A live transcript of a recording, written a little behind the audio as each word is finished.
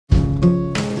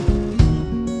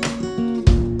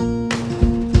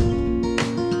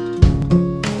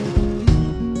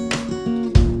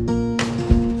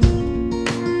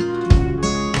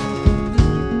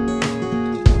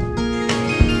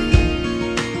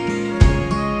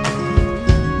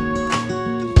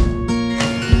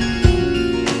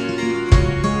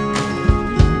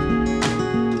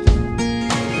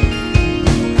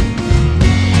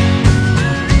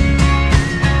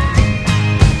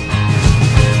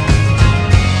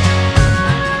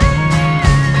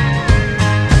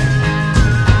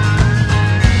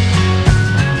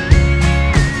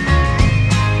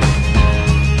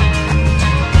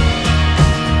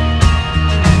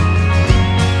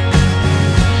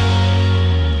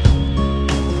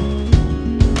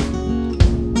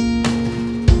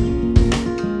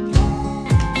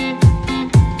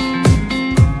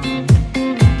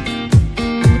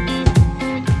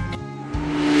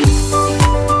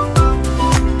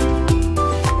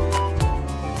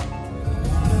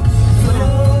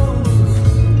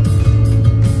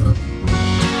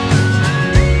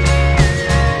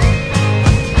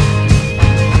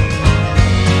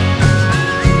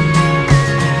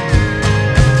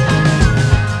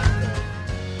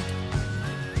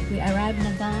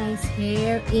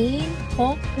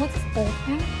What's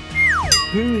HooHing?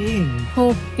 HooHing.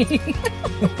 HooHing.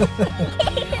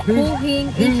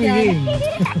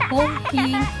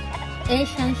 HooHing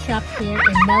Asian Shop here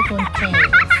in Melbourne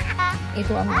Place.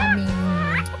 Ito ang aming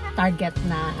target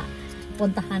na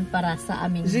puntahan para sa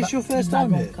aming Is this your first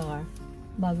time here?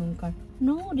 Bagong car.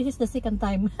 No, this is the second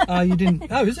time. You didn't?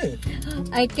 Oh, is it?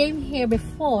 I came here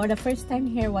before. The first time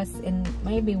here was in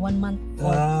maybe 1 month.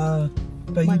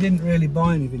 But you didn't really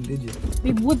buy anything, did you?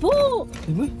 We bought.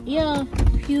 Did we? Yeah,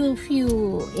 few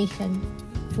Asian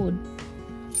food.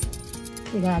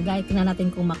 Diga, guys, tingnan natin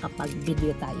kung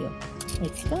makapag-video tayo.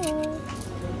 Let's go.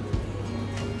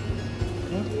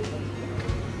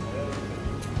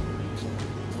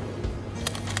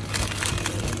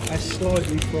 It's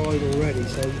slightly fried already,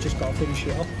 so we just got to finish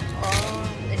it off.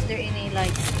 Is there any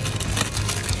like?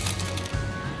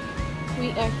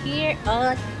 We are here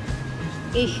at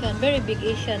Asian, very big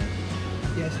Asian.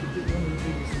 Yes, we did one of the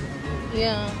biggest in the world.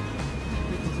 Yeah.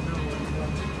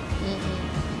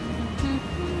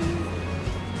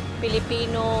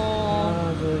 Filipino.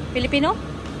 Filipino?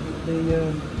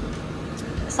 The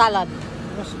Salad.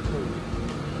 what's it called?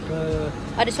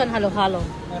 This one halo-halo.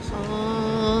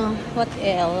 What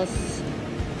else?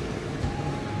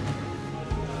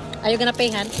 Are you gonna pay,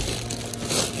 Han?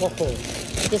 What for?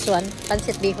 This one,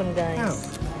 pancit bihon, guys. How?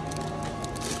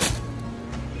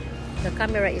 The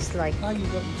camera is like. How you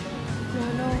got?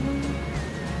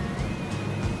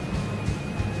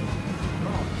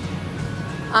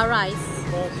 No. Rice.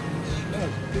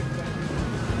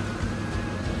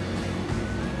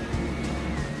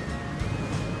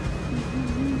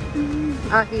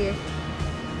 Here.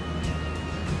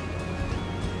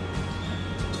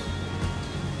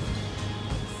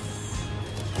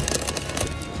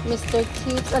 Mr.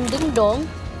 Chips and Ding Dong.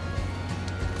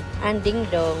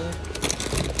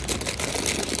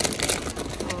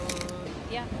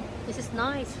 Yeah, this is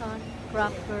nice, huh?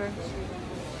 Cracker.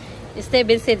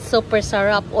 Steven said super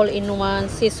sarap, all-in-one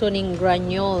seasoning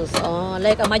granules.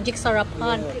 Like a magic sarap,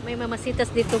 han. May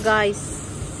mamasitas dito, guys.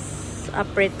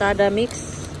 Apretada mix.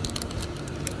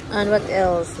 And what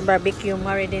else? Barbecue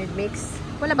marinated mix.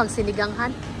 Wala bang sinigang,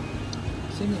 han?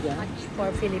 Sinigang? Much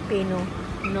for Filipino.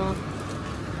 No.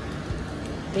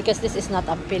 Because this is not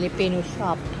a Filipino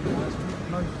shop.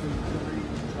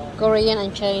 Korean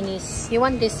and Chinese. You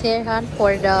want this here, Han?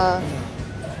 For the...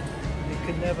 You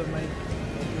could never make...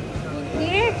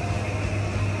 Here?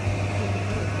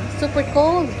 Super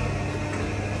cold.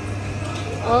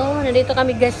 Nandito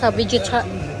kami, guys, sa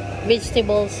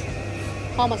vegetables.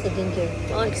 How much the ginger?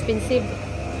 Expensive.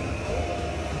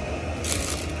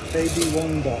 Baby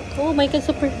Wonder. Oh my God,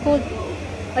 super cold.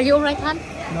 Are you alright, Han?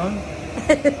 No.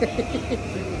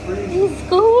 It's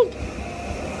cold.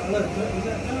 Look, is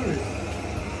that Dorian?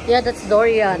 Yeah, that's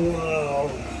durian.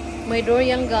 Wow. My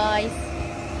durian, guys.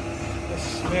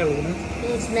 That's smelly, isn't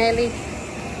it? It's smelly.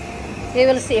 We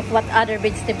will see if what other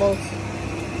vegetables.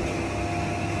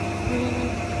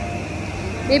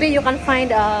 Maybe you can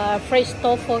find a fresh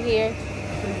tofu here.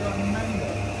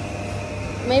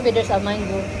 Maybe there's a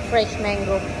mango, fresh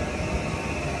mango.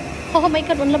 Oh my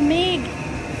God, ang lamig.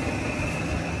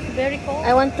 Very cold.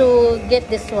 I want to get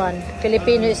this one,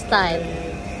 Filipino style.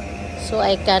 So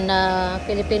I can,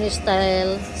 Filipino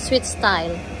style, sweet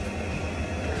style.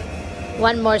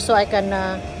 One more so I can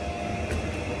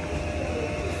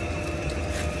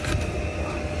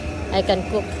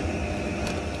cook.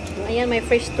 Ayan, my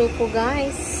fresh tofu,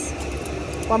 guys.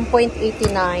 1.89.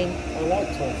 I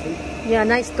like tofu. Yeah,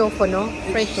 nice tofu, no?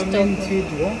 Fresh it's fermented,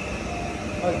 tofu. What?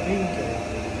 I think.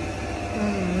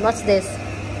 What's this?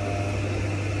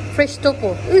 Fresh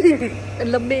tofu. Ang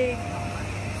lamig.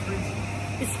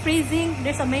 It's freezing.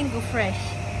 There's a mango fresh.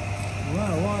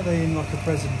 Wow, why are they in like a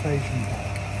presentation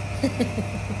pack?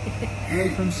 Are they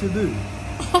from Cebu?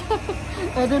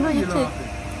 I don't know. You check.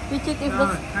 You check if No,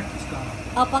 that's... Pakistan.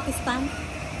 Pakistan.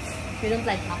 We don't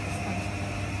like Pakistan.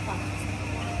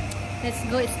 Let's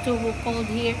go. It's too cold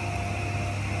here.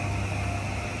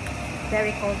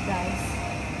 Very cold, guys.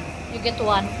 You get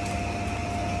one.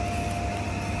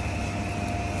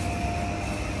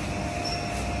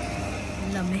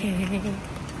 Lamig.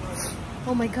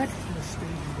 Oh my God.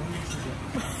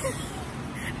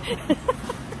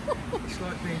 It's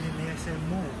like being in the SM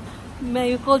Mall.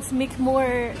 May colds make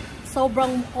more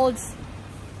sobrang colds.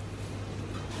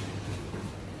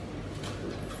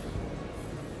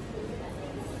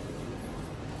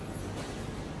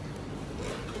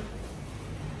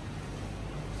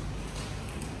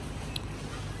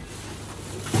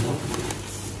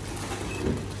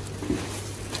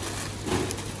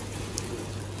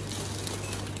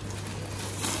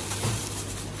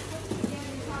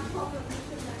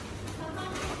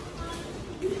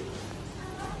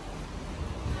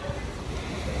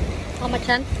 much,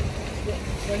 Han?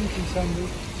 20 Sunday.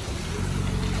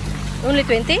 Only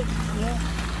 20? Yeah.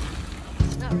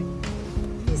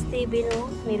 Steven, oh,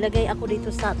 nilagay ako dito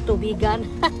sa tubigan.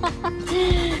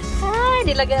 Ay,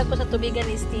 nilagay ako sa tubigan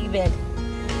ni Steven.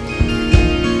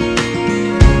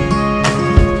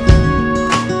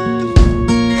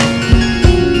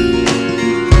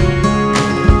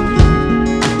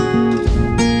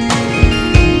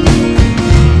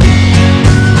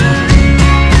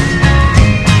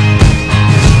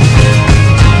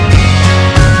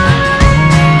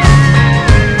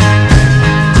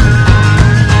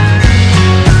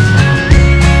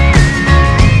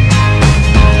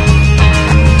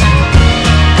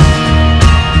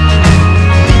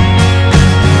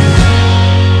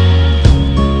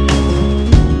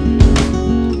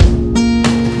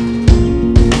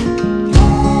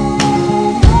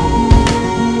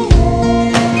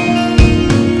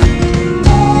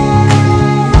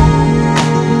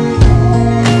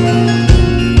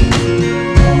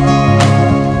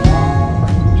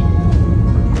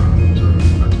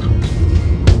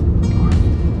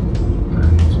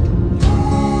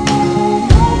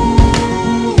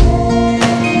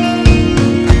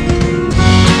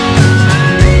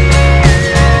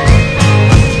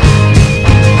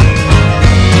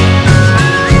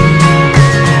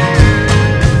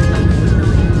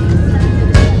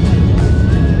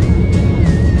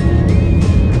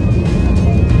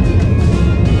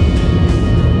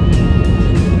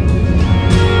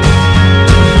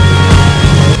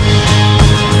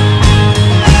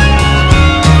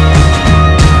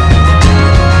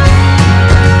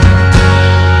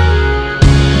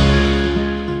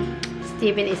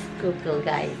 Steven is Google,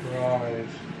 guys. Right.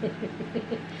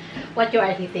 What you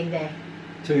are eating there?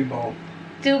 2 bowl.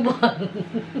 2 bowl.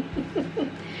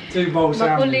 2 bowl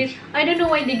sandwich. I don't know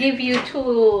why they give you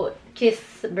 2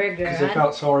 cheeseburger. Because they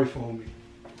felt sorry for me.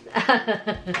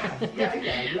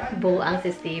 Buang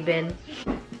si Steven.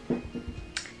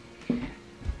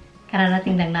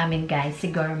 Kararating lang namin, guys,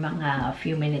 siguro mga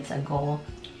few minutes ago.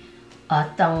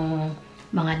 At ang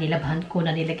mga nilabhan ko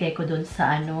na nilagay ko dun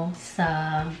sa sa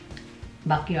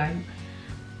backyard,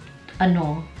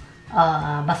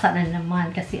 basa na naman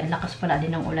kasi ang lakas pala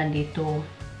din ng ulan dito.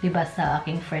 Diba sa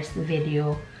aking first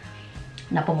video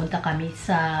na pumunta kami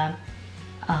sa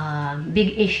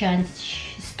Big Asian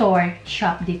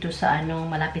shop dito sa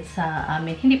malapit sa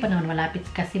amin. Hindi pa naman malapit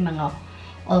kasi mga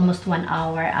almost 1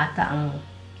 hour ata ang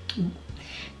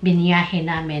biniyahe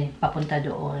namin papunta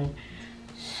doon.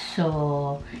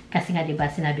 So, kasi nga diba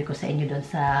sinabi ko sa inyo doon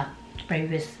sa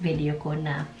previous video ko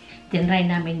na tinry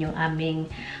namin yung aming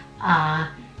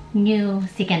new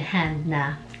second hand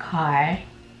na car.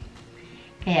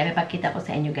 Kaya ipakita ko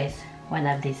sa inyo, guys, one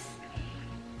of this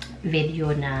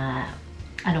video na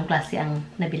anong klase ang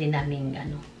nabili naming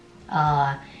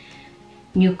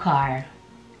new car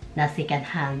na second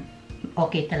hand.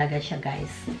 Okay talaga siya,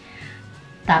 guys.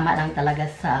 Tama lang talaga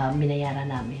sa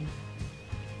binayaran namin.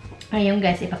 Ngayon,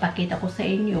 guys, ipapakita ko sa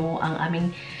inyo ang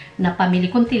aming napamili.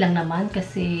 Kunti lang naman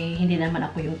kasi hindi naman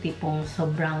ako yung tipong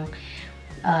sobrang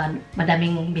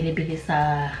madaming binibili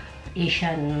sa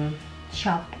Asian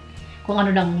shop. Kung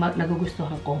ano lang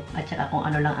nagugustuhan ko at saka kung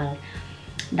ano lang ang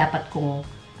dapat kong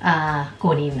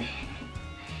kunin.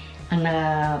 Ang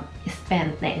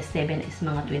na-spend na S7 is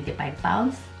mga 25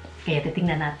 pounds. Kaya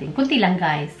titingnan natin. Kunti lang,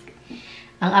 guys.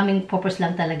 Ang aming purpose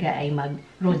lang talaga ay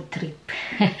mag-road trip.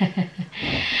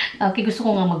 Okay, gusto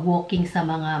ko nga mag-walking sa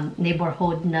mga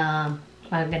neighborhood na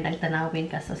magandang tanawin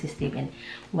kasi si Steven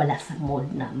wala sa mood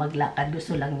na maglakad.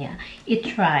 Gusto lang niya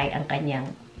i-try ang kanyang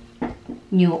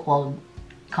new old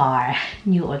car.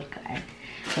 New old car.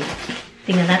 So,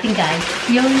 tingnan natin, guys,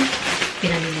 yung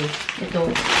pinamili. Ito,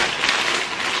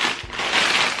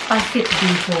 pancit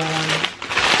bihon.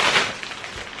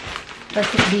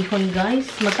 Pancit bihon, guys.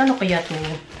 Magkano kaya to?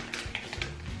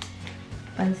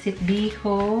 Pancit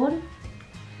bihon.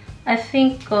 I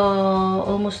think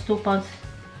almost 2 pounds.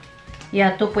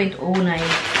 Yeah, 2.09.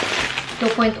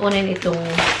 2.09 itong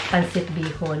pancit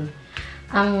bihon.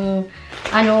 Ang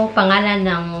pangalan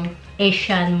ng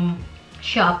Asian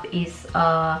shop is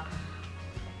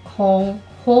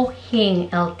HooHing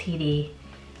Ltd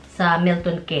sa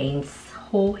Milton Keynes.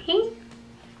 HooHing?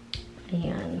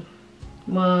 Ayan.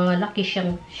 Malaki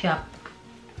siyang shop.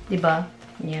 Diba?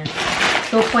 Ayan.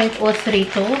 2.03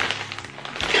 to.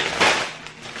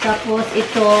 Tapos,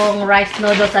 itong rice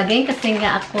noodles again. Kasi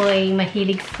nga ako ay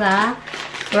mahilig sa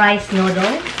rice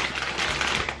noodles.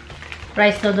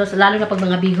 Rice noodles. Lalo na pag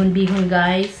mga bihon-bihon,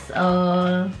 guys.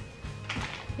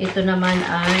 Ito naman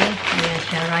ay, ayan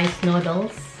siya, rice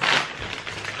noodles.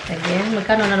 Again,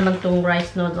 magkano na naman itong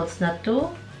rice noodles na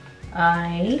to?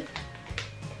 Ay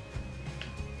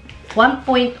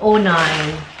 1.09.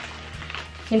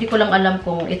 Hindi ko lang alam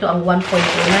kung ito ang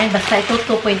 1.09. Basta ito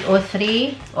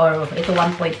 2.03 or ito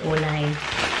 1.09.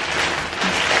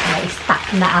 May stock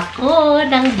na ako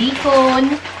ng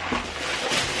bacon.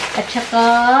 At saka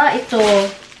ito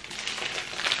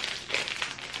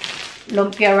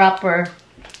lumpia wrapper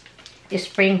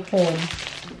spring home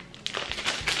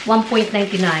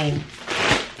 1.99.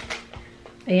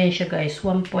 Ayan siya guys,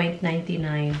 1.99.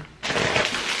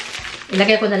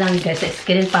 Ilagay ko na lang guys sa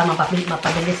screen para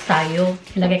mapabilis tayo.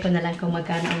 Ilagay ko na lang kung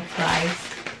magkano ang price.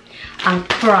 Ang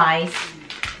price,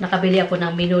 nakabili ako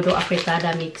ng menudo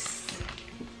afritada mix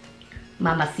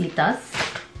mamasitas.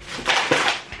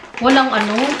 Walang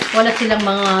ano, wala silang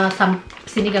mga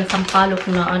sinigang sampalok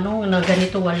na ano, na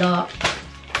ganito, wala.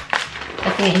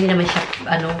 Kasi hindi naman siya,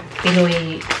 ano,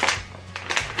 Pinoy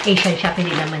Asian shop,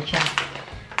 hindi naman siya.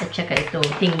 At saka ito,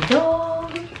 ting dong.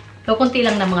 So, kunti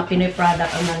lang na mga Pinoy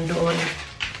product ang nandoon.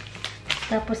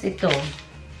 Tapos ito,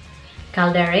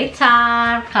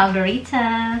 caldereta.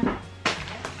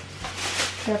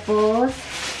 Tapos,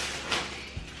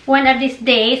 one of these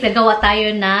days, gagawa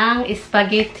tayo ng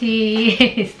spaghetti.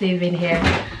 Steven here.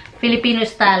 Filipino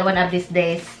style, one of these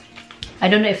days. I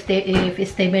don't know if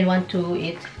Steven want to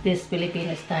eat this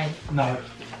Filipino style. No.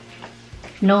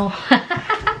 No.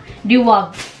 Do you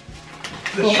want?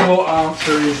 The short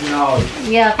answer is no.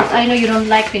 Yeah, because I know you don't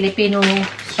like Filipino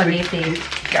spaghetti.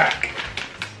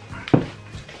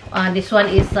 This one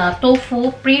is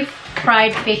tofu,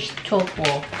 pre-fried fish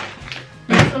tofu.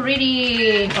 It's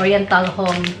already Oriental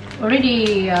home.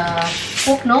 Already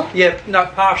cooked, no? Yeah, no,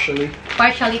 partially.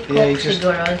 Partially cooked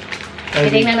siguro.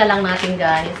 Titingnan na lang natin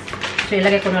guys. So,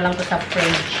 ilagay ko na lang to sa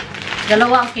fridge.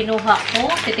 Dalawa ang kinuha ko.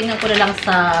 Titingnan ko na lang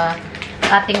sa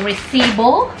ating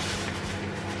resibo.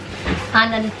 And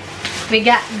then, we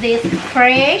got this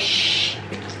fresh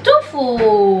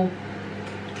tofu.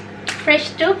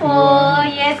 Fresh tofu.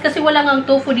 Yes, kasi wala ngang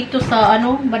tofu dito sa,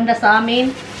 ano, banda sa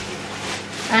amin.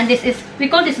 And this is, we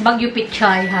call this Baguio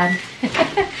Pichay, han.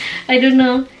 I don't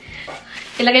know.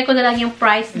 Ilagay ko na lang yung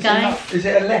price, guys. Is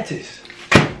it a lettuce?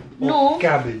 No.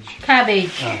 Cabbage.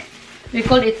 Cabbage. Oh. We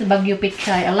call it Baguio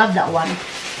Pichay. I love that one.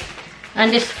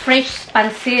 And this fresh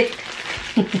pancit.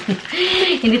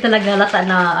 Hindi talaga halata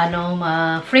na ano,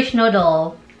 fresh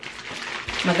noodle.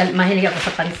 Mahilig ako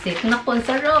sa pancit. Naku, ang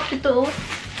sarap ito.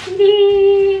 Hindi.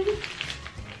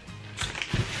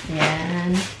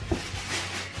 Yan.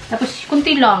 Tapos,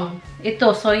 kunti lang.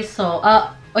 Ito, soy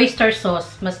sauce. Oyster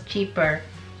sauce. Mas cheaper.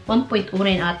 1.09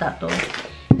 ata to.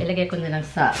 Ilagay ko na lang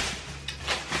sa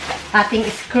ating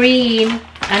screen.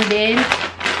 And then,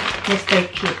 Mr.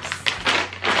 Chips.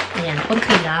 Ayan,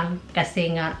 kunti lang.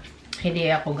 Kasi nga, hindi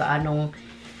ako gaanong,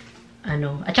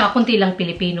 ano, at saka kunti lang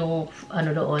Filipino,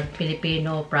 ano doon,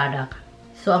 Filipino product.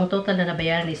 So, ang total na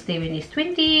nabayaran ni Steven is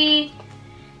 20.62.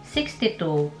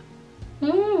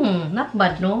 Not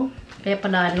bad, no? Kaya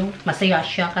pala, ano, masaya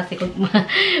siya kasi kung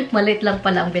malit lang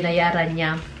pala ang binayaran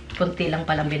niya. Kunti lang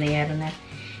pala ang binayaran na.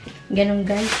 Ganun,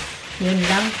 guys. Yun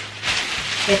lang.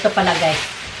 Ito pala, guys,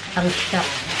 ang shop.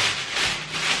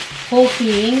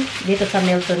 HooHing, dito sa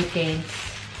Milton Keynes.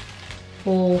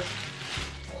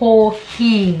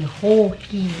 HooHing.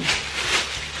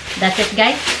 That's it,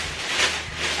 guys.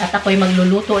 At ako'y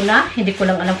magluluto na. Hindi ko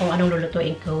lang alam kung anong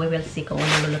lulutuin ko. We will see kung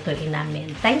anong lulutuin namin.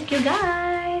 Thank you,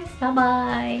 guys.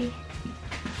 Bye-bye.